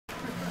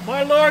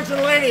My lords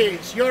and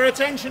ladies, your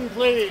attention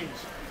please.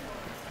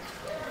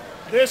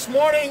 This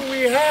morning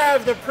we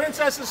have the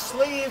Princess's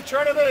Sleeve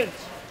Tournament.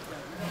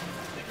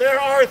 There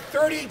are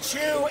 32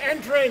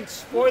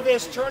 entrants for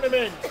this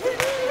tournament.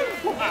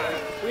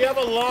 We have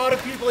a lot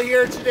of people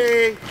here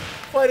today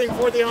fighting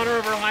for the honor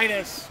of Her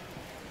Highness.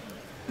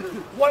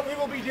 What we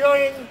will be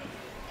doing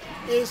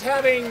is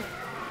having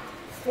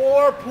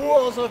 4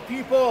 pools of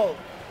people.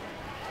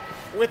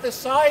 With the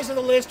size of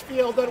the list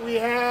field that we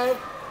have,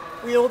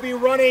 we will be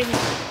running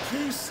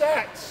 2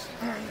 sets.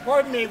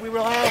 Pardon me, we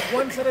will have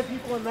 1 set of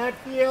people in that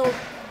field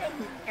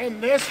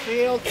and this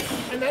field,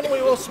 and then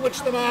we will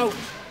switch them out.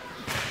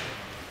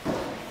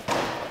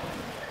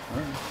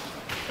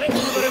 Thank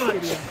you very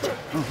much.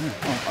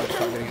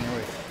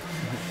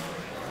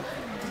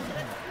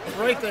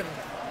 Right then.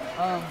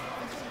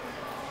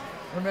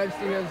 Her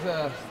Majesty has I've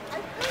heard a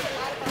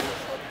lot about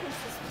this whole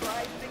Princess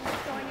Bride thing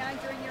that's going on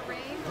during your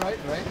reign.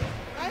 right.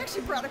 I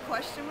actually brought a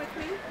question with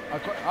me.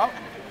 Oh,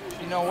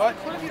 you know what?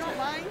 If you don't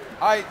mind.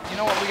 You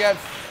know what? We got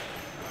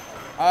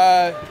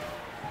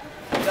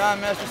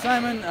Don Master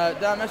Simon,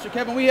 Don Master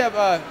Kevin. We have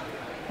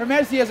Her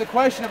Majesty has a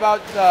question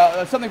about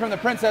something from the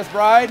Princess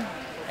Bride,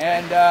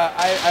 and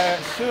I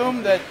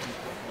assume that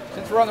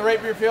since we're on the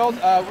rapier field,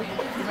 Her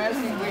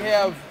Majesty, we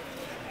have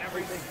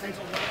everything.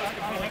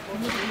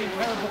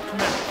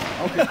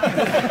 Okay.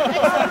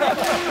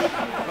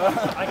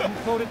 I can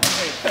quote it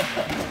today.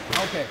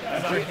 Okay.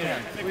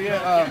 We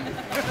have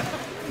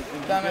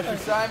Don Master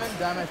Simon,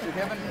 Don Master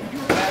Kevin,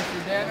 Master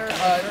Danner,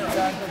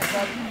 Don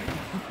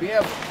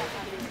Toshikage.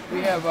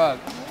 We have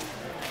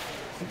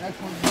some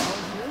excellent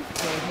scholars here.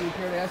 So if you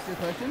care to ask your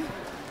question.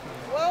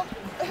 Well,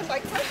 my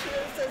question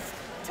is, does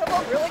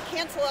Tybalt really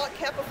cancel out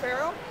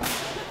Capofero?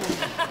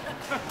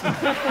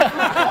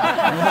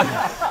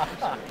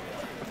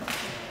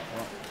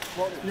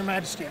 Well, Your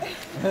Majesty,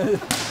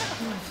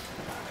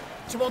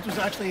 Tybalt was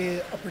actually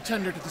a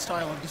pretender to the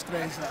style of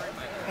Distreza,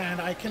 and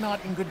I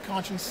cannot in good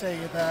conscience say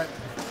that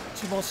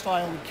Tybalt's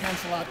style would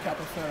cancel out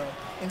Capofero.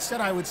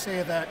 Instead, I would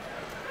say that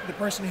the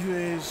person who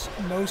is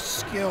most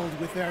skilled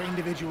with their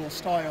individual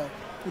style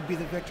would be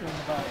the victor in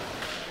the battle.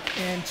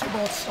 In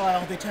Tybalt's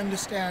style, they tend to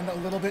stand a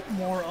little bit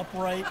more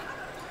upright.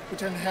 They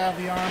tend to have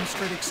the arm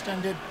straight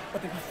extended,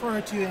 but they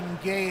prefer to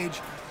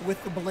engage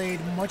with the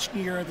blade much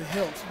nearer the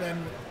hilt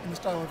than in the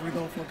style of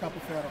Rodolfo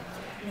Capofero.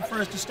 He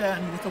prefers to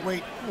stand with the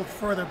weight pulled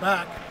further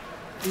back,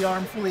 the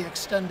arm fully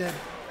extended,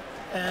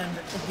 and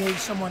engage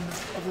someone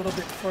a little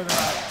bit further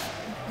out.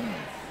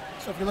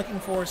 So if you're looking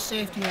for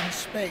safety and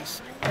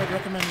space, I'd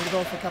recommend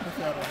Rodolfo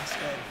Capofero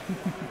instead.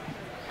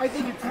 I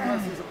think it's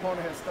unless his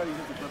opponent has studied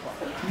as a gripper.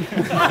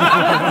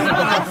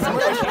 That's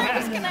what I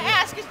was going to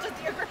ask, is does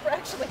your gripper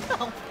actually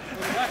help?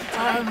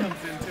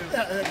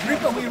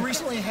 Grippa, we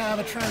recently have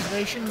a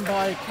translation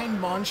by Ken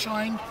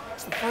Monshine.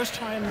 It's the first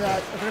time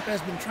that a Grippa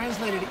has been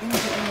translated into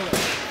English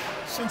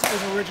since it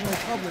was originally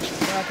published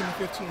back in the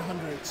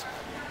 1500s.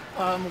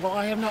 While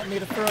I have not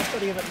made a thorough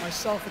study of it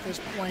myself at this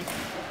point,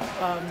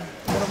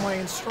 one of my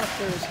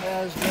instructors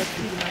has read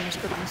through the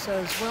manuscript and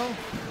says, well,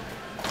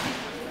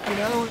 you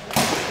know,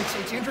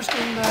 it's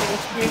interesting that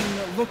it's being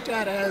looked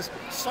at as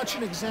such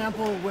an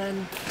example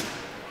when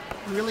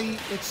really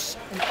it's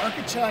an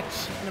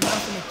architect and a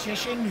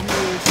mathematician who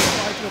is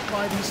trying to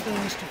apply these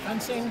things to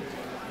fencing.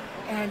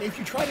 And if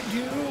you try to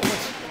do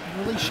what's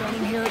really shown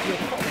here, you're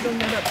probably going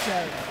to end up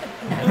dead.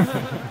 I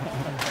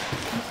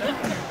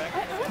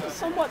have a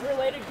somewhat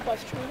related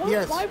question.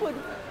 Yes. Why would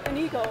an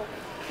eagle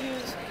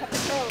use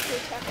Capofero to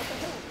attack up a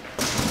hill?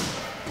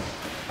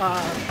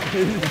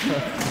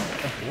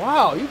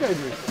 Wow, you guys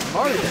are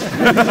smart.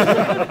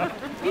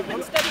 We've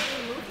been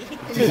studying movies.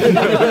 Somebody's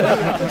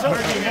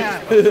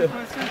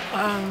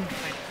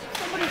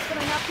going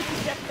to have to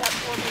project that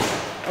for me.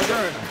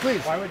 Okay,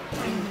 please. Why would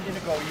King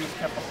Inigo use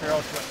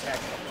Capofero to attack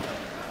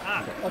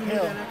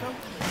Uphill.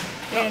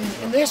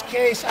 In this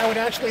case, I would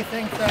actually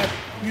think that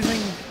using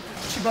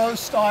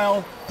Thibaut's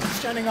style,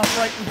 standing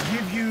upright would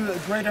give you a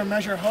greater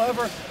measure.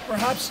 However,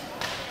 perhaps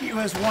he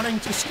was wanting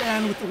to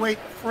stand with the weight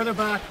further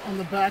back on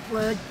the back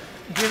leg,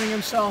 giving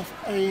himself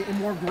a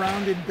more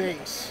grounded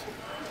base.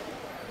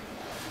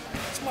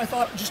 That's my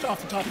thought just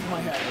off the top of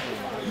my head.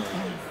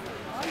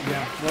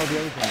 Yeah, well, the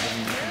other thing,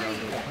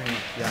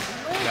 yeah.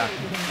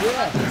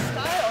 His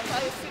styles,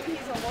 I assume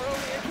he's a Laurel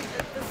here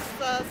at this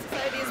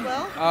society as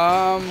well?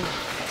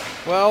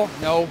 Well,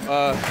 no,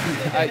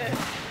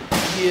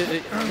 he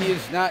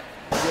is not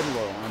good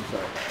Laurel, I'm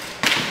sorry.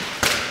 I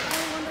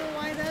wonder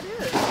why that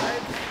is.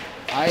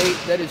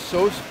 That is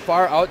so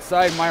far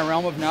outside my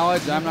realm of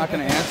knowledge, I'm not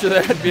going to answer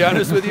that, to be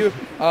honest with you.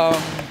 But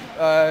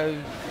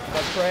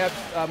perhaps,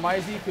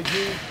 Maisie, could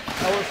you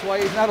tell us why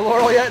he's not a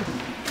Laurel yet? I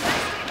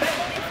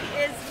believe he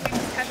is, we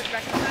just haven't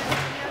recognized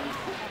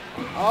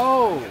him.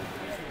 Oh,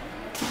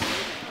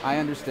 I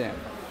understand.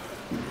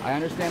 I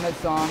understand that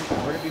song.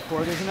 I've heard it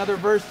before. There's another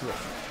verse to it.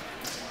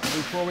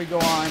 Before we go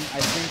on, I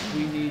think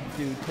we need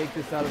to take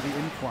this out of the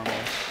informal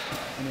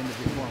and into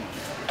the formal.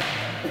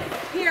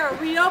 Here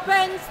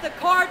reopens the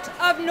court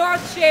of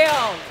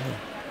Northshield.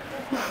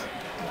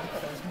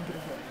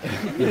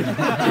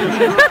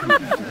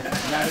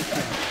 Not a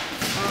chance.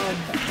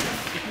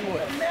 If you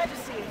would. Your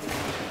Majesty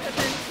have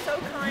been so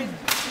kind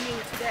to me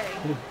today.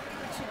 Would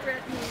you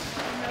grant me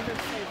another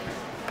favor?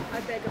 I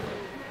beg of you.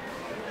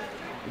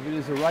 If it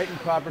is a right and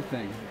proper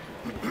thing,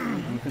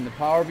 and within the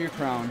power of your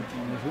crown,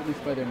 and is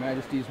witnessed by their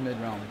Majesties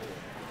mid-realm,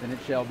 then it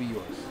shall be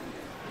yours.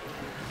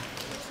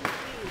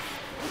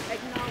 Please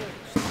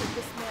acknowledge that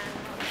this man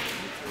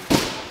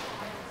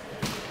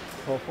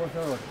Call forth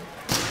our order.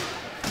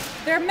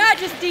 Their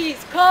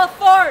Majesties call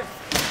forth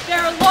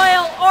their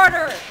loyal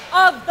order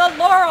of the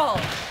Laurel.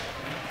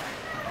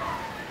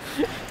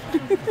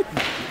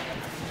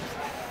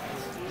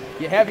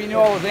 You happy you know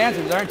all those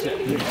answers, aren't you?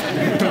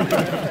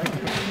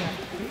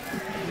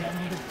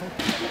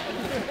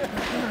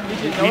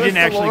 He didn't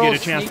actually get a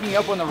chance. Sneaking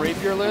up on the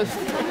rapier list.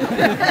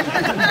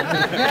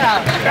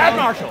 Yeah, Bad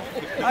Marshal.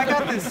 I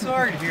got this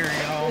sword here,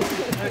 you know.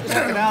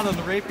 Check it out on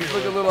the rapier.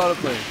 Look a little out of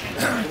place.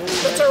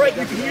 That's all right.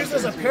 You can use it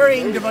as a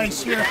parrying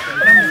device here.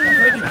 But I'm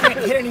afraid you can't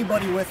hit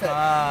anybody with it.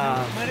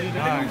 Let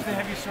him use the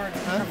heavy sword,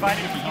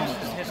 provided he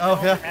uses his helm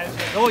as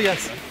a... Oh,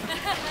 yes.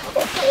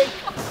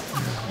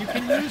 You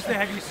can use the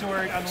heavy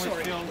sword on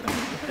Northshield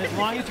as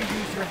long as you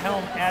use your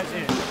helm as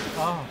is.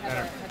 Oh,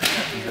 better.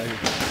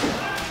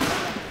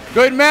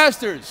 Good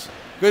masters,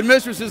 good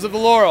mistresses of the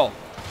Laurel,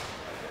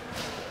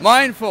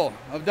 mindful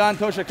of Don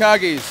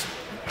Toshikage's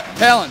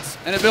talents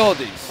and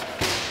abilities,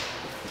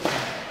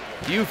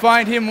 you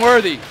find him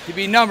worthy to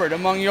be numbered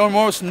among your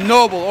most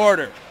noble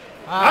order.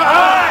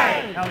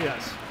 Aye! Hell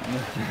yes.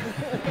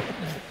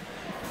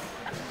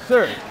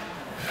 Sir,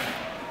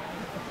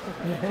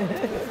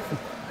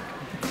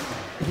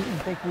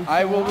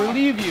 I will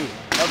relieve you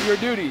of your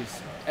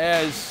duties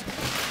as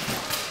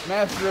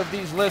master of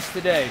these lists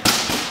today.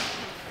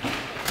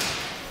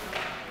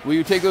 Will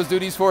you take those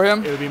duties for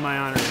him? It would be my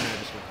honor, Your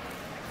Majesty.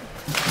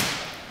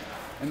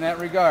 In that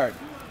regard,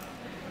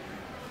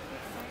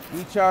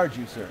 we charge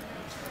you, sir.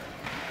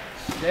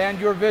 Stand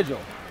your vigil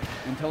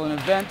until an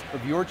event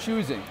of your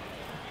choosing,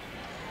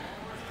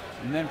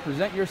 and then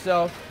present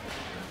yourself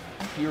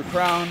to your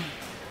crown,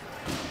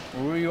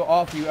 where we will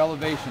offer you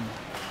elevation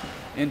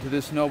into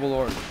this noble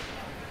order.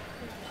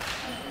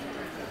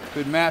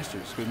 Good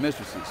masters, good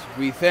mistresses,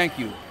 we thank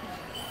you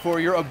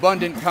for your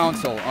abundant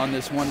counsel on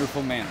this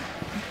wonderful man.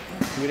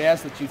 We would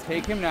ask that you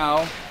take him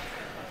now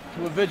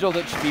to a vigil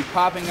that should be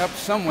popping up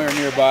somewhere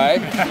nearby.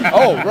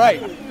 Oh,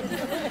 right. We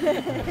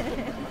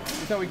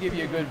thought we'd give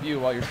you a good view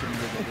while you're sitting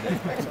vigil today.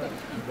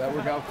 Does that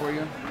work out for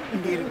you?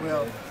 Indeed it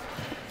will.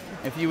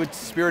 If you would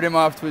spirit him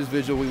off to his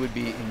vigil, we would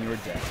be in your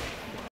debt.